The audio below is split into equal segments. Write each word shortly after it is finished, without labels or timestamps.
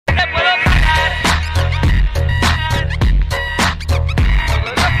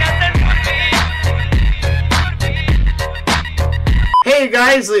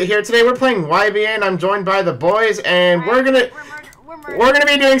guys, here today we're playing YBA and I'm joined by the boys and we're gonna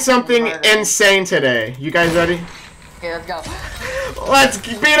be doing something insane today. You guys ready? Okay, let's go. Let's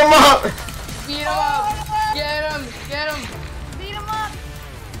beat him up! Beat him up! Get him! Get him! Beat him up!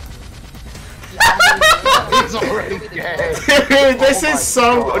 He's already dead. Dude, this is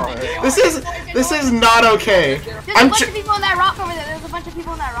so. This is not okay. There's a bunch of people in that rock over there. There's a bunch of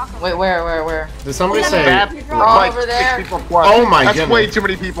people in that rock over there. Wait, where? Did somebody say? Like over there. 6 people plus. Oh my That's goodness. way too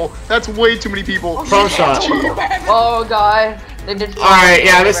many people. That's way too many people. Pro shot. Oh god. They did. Alright,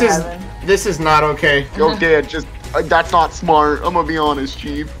 yeah, this is not okay. Yo, Dad, just that's not smart. I'm gonna be honest,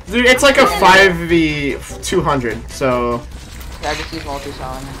 Chief. Dude, it's like a 5v200, so. Yeah, just use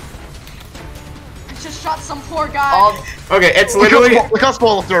multi-shot on him. Just shot some poor guy. Okay, it's literally. Look how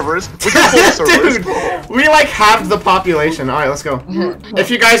small the server is. Look how small the server is. Dude, we like halved the population. Alright, let's go. If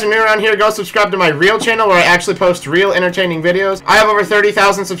you guys are new around here, go subscribe to my real channel where I actually post real entertaining videos. I have over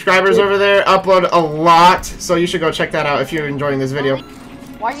 30,000 subscribers over there, upload a lot, so you should go check that out if you're enjoying this video.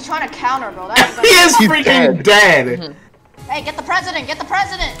 Why are you trying to counter, bro? He is freaking dead. Hey, get the president! Get the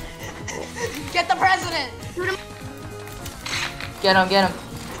president! Get the president! Get him.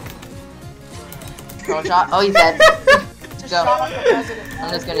 Pro shot. Oh, he's dead. Just Go. shot at the president.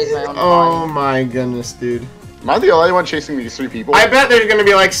 I'm just gonna use my own Oh my goodness, dude. Am I the only one chasing these 3 people? I bet there's gonna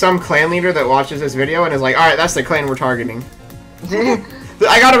be like some clan leader that watches this video and is like, alright, that's the clan we're targeting. body.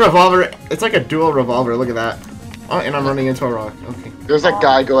 I got a revolver. It's like a dual revolver. Look at that. Oh, and I'm running into a rock. Okay. There's that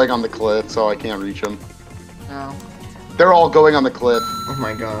guy going on the cliff, so I can't reach him. No. They're all going on the cliff. Oh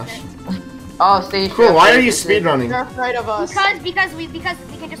my gosh. Oh, stay. Cool. Why are you speedrunning? They're afraid of us. Because we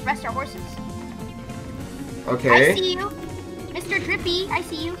can just rest our horses. I Okay. see you, Mr. Drippy. I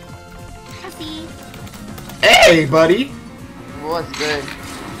see you. I see you. Hey, buddy. What's good?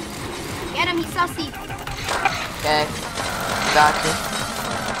 Get him. He's sussy. Okay. Gotcha.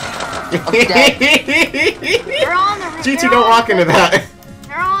 They're on the roof. GT, don't walk into that.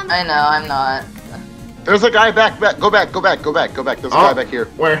 They're on the I know. I'm not. There's a guy back. Go back. There's a guy back here.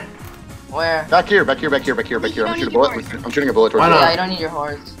 Where? Where? Back here. I'm shooting a bullet. I'm shooting a bullet towards Why you. not? Yeah, you don't need your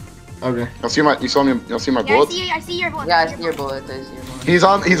horse. Okay. You see my Yeah, bullets? I see your horse. Yeah, I see your bullets. I see your bullets. He's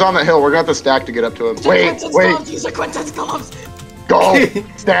on the hill. We're gonna have to stack to get up to him. Wait. These are Quintet's gloves. Go.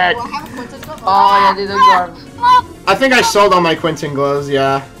 Stack. Well, I have a Quintet's gloves. Oh yeah, these are gloves. I think I sold all my Quentin gloves.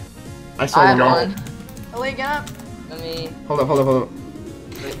 Yeah. I sold I have them all. one. Ellie, get up. Let me. Hold up.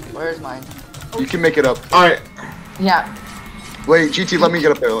 Wait, where's mine? You can make it up. Alright. Yeah, Wait, GT, let me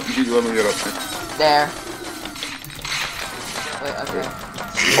get up there. GT, let me get up there. there. Wait, okay.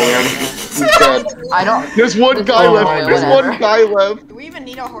 Oh man, he's dead. I don't. There's one guy Oh, left. There's whatever. one guy left. Do we even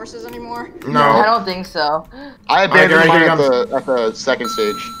need our horses anymore? I No. don't think so. I abandoned Alright, mine here at the second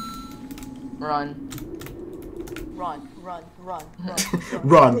stage. Run. Run.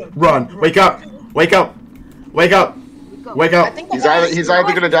 Run. Wake up. I think the He's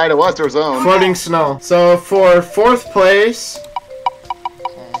either gonna die to us or his own. Floating snow. So for 4th place.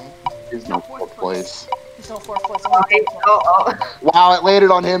 Okay. He's no fourth place. He's no fourth place. Okay. Oh. Wow, it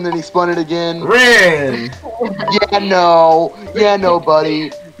landed on him, then he spun it again. Rin. Yeah, no,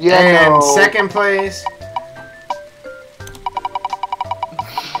 buddy. Yeah, And no. 2nd place.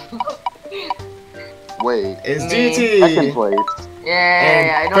 Wait. Is Me. GT. Second place.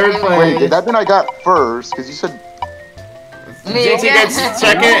 Yeah, I don't 3rd even. place. Wait, did that mean I got first? Because you said. Me GT again. gets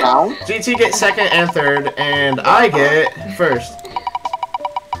 2nd. Now? GT gets 2nd and 3rd, and I get 1st. Do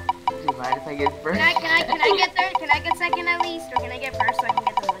you mind if I get first? Can I get third? Can I get second at least, or can I get first so I can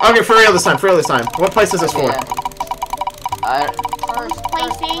get the win? Okay, for real this time. What place is this for? Yeah. First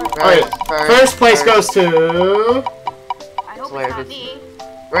Placing. Alright, first place goes to I hope Swear it's not this- me.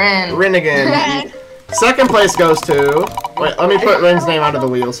 Rin. Rin again. 2nd place goes to. Wait, let me put Rin's name out of the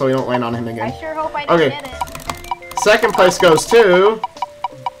wheel so we don't land on him I again. sure hope I don't Okay. get it. 2nd place goes to.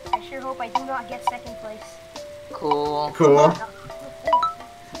 I sure hope I do not get second place. Cool. Cool.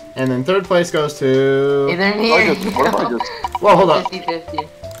 And then 3rd place goes to. Either me I or just, what if I just. Well, hold up. 50-50.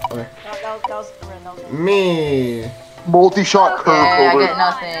 That was Me. Multi-shot curve Yeah, I over. get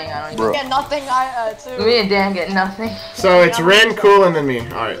nothing. I don't Bro. get nothing. Too. Me and Dan get nothing. So it's Rin, Cool, and then me.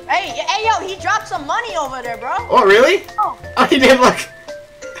 Alright. Hey, yo, he dropped some money over there, bro. Oh, really? Oh. Oh, he did, look.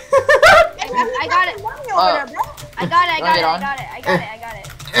 I got it. Money over there, bro. I got it. Wanna get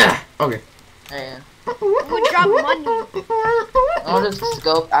on? Okay. Yeah. Who dropped money? I'll just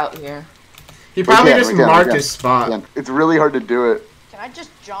scope out here. He probably just We can. marked his spot. Yeah, it's really hard to do it. Can I just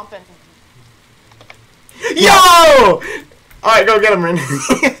jump and? Yo! Alright, go get him, Rin.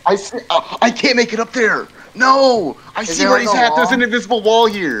 I can't make it up there. No, I see there where like he's a at. There's wall? an invisible wall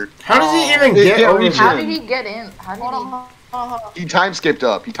here. How does he even They get can't over reach there? How did he get in? How did he? He time skipped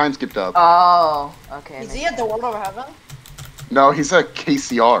up. He time skipped up. Oh, okay. Is he at the World of Heaven? No, he's a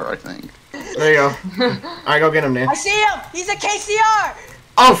KCR, I think. There you go. Alright, go get him, Dan. I see him! He's a KCR!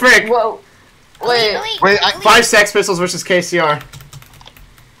 Oh, frick! Whoa. Wait. Wait, 5 Sex Pistols versus KCR.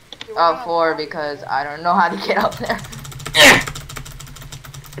 Oh, 4 because I don't know how to get up there.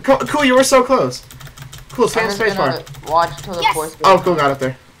 Cool, you were so close. Cool, I'm stand just space bar. gonna watch till the force. Oh, cool, got up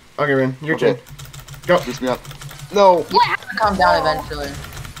there. Okay, Rin, your turn. Go. Boost me up. No. You have to come down eventually.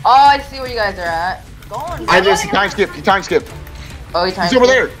 Oh, I see where you guys are at. Going. I just. He time skipped. He time skipped. Oh, he He's over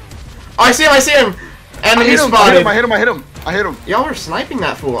there. Oh, I see him, I see him! Enemy I hit him. spotted. I hit him. I hit him. I hit him. Y'all are sniping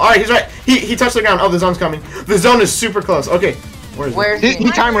that fool. Alright, he's right. He touched the ground. Oh, the zone's coming. The zone is super close. Okay. Where is Where's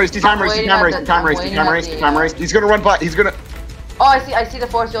He time raced. He time raced. He time raced. He time raced. He time raced. He time raced. He's gonna run by. He's gonna. Oh, I see the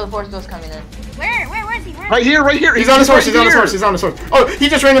force field. The force field's coming in. Where is he? Right here. Right here. He's on his horse. He's on his horse. He's on his horse. Oh, he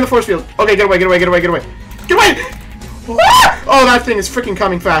just ran in the force field. Okay, get away. Get away. Get away. Get away. Get away! Ah! Oh, that thing is freaking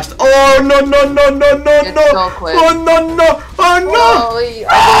coming fast. Oh, no, no, no, no, no, It's no. so quick. Oh, no, no. Oh, no. Golly,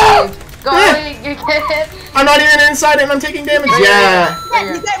 Ah! Golly, you get it. I'm not even inside it and I'm taking damage. Yeah.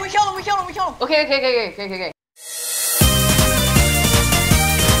 Yeah, he's dead. We killed him. We killed him. We killed him. Okay.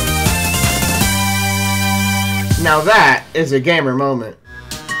 Now that is a gamer moment.